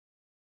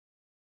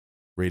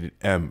Rated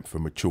M for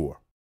mature.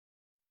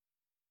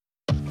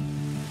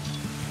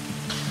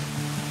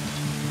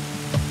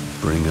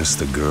 Bring us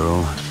the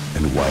girl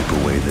and wipe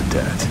away the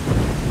debt.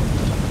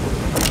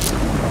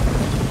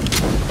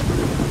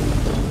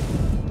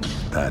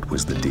 That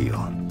was the deal.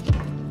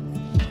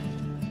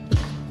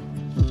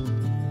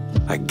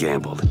 I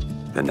gambled,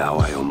 and now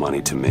I owe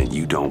money to men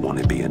you don't want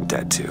to be in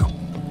debt to.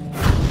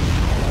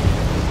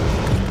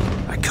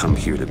 I come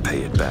here to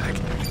pay it back.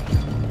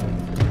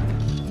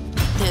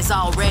 There's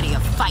already a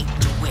fight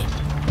to win.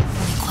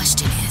 The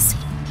question is,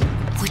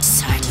 which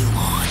side you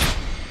on?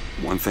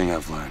 One thing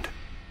I've learned,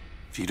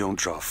 if you don't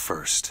draw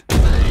first,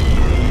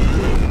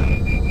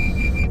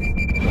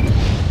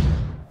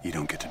 you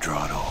don't get to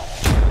draw at all.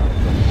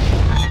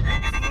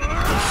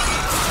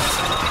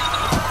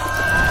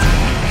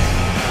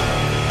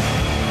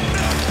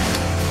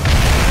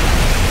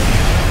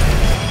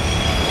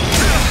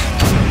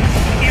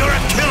 You're a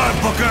killer,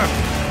 Booker!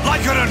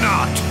 Like it or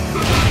not!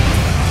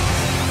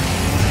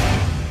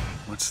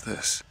 What's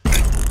this?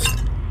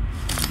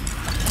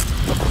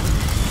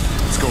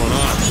 What's going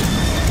on?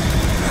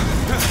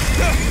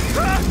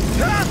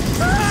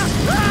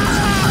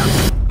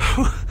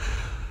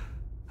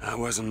 That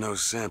wasn't no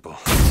sample.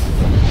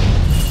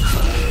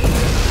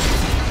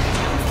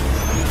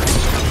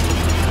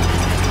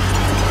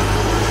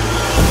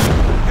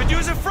 Could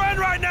use a friend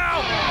right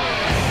now!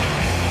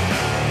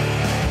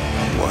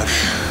 What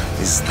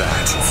is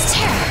that? It's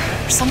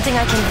terror. Something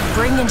I can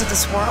bring into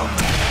this world.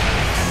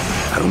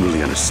 I don't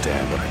really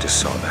understand what I just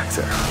saw back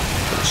there.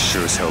 But it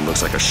sure as hell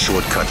looks like a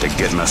shortcut to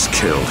getting us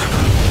killed.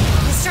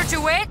 Mr.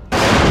 DeWitt?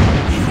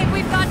 I think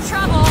we've got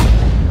trouble.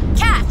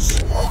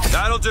 Catch!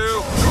 That'll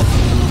do!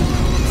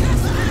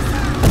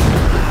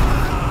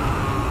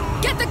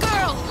 Get the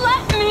girl!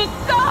 Let me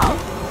go!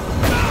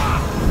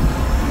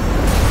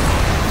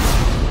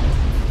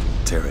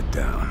 Tear it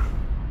down.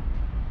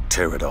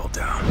 Tear it all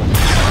down.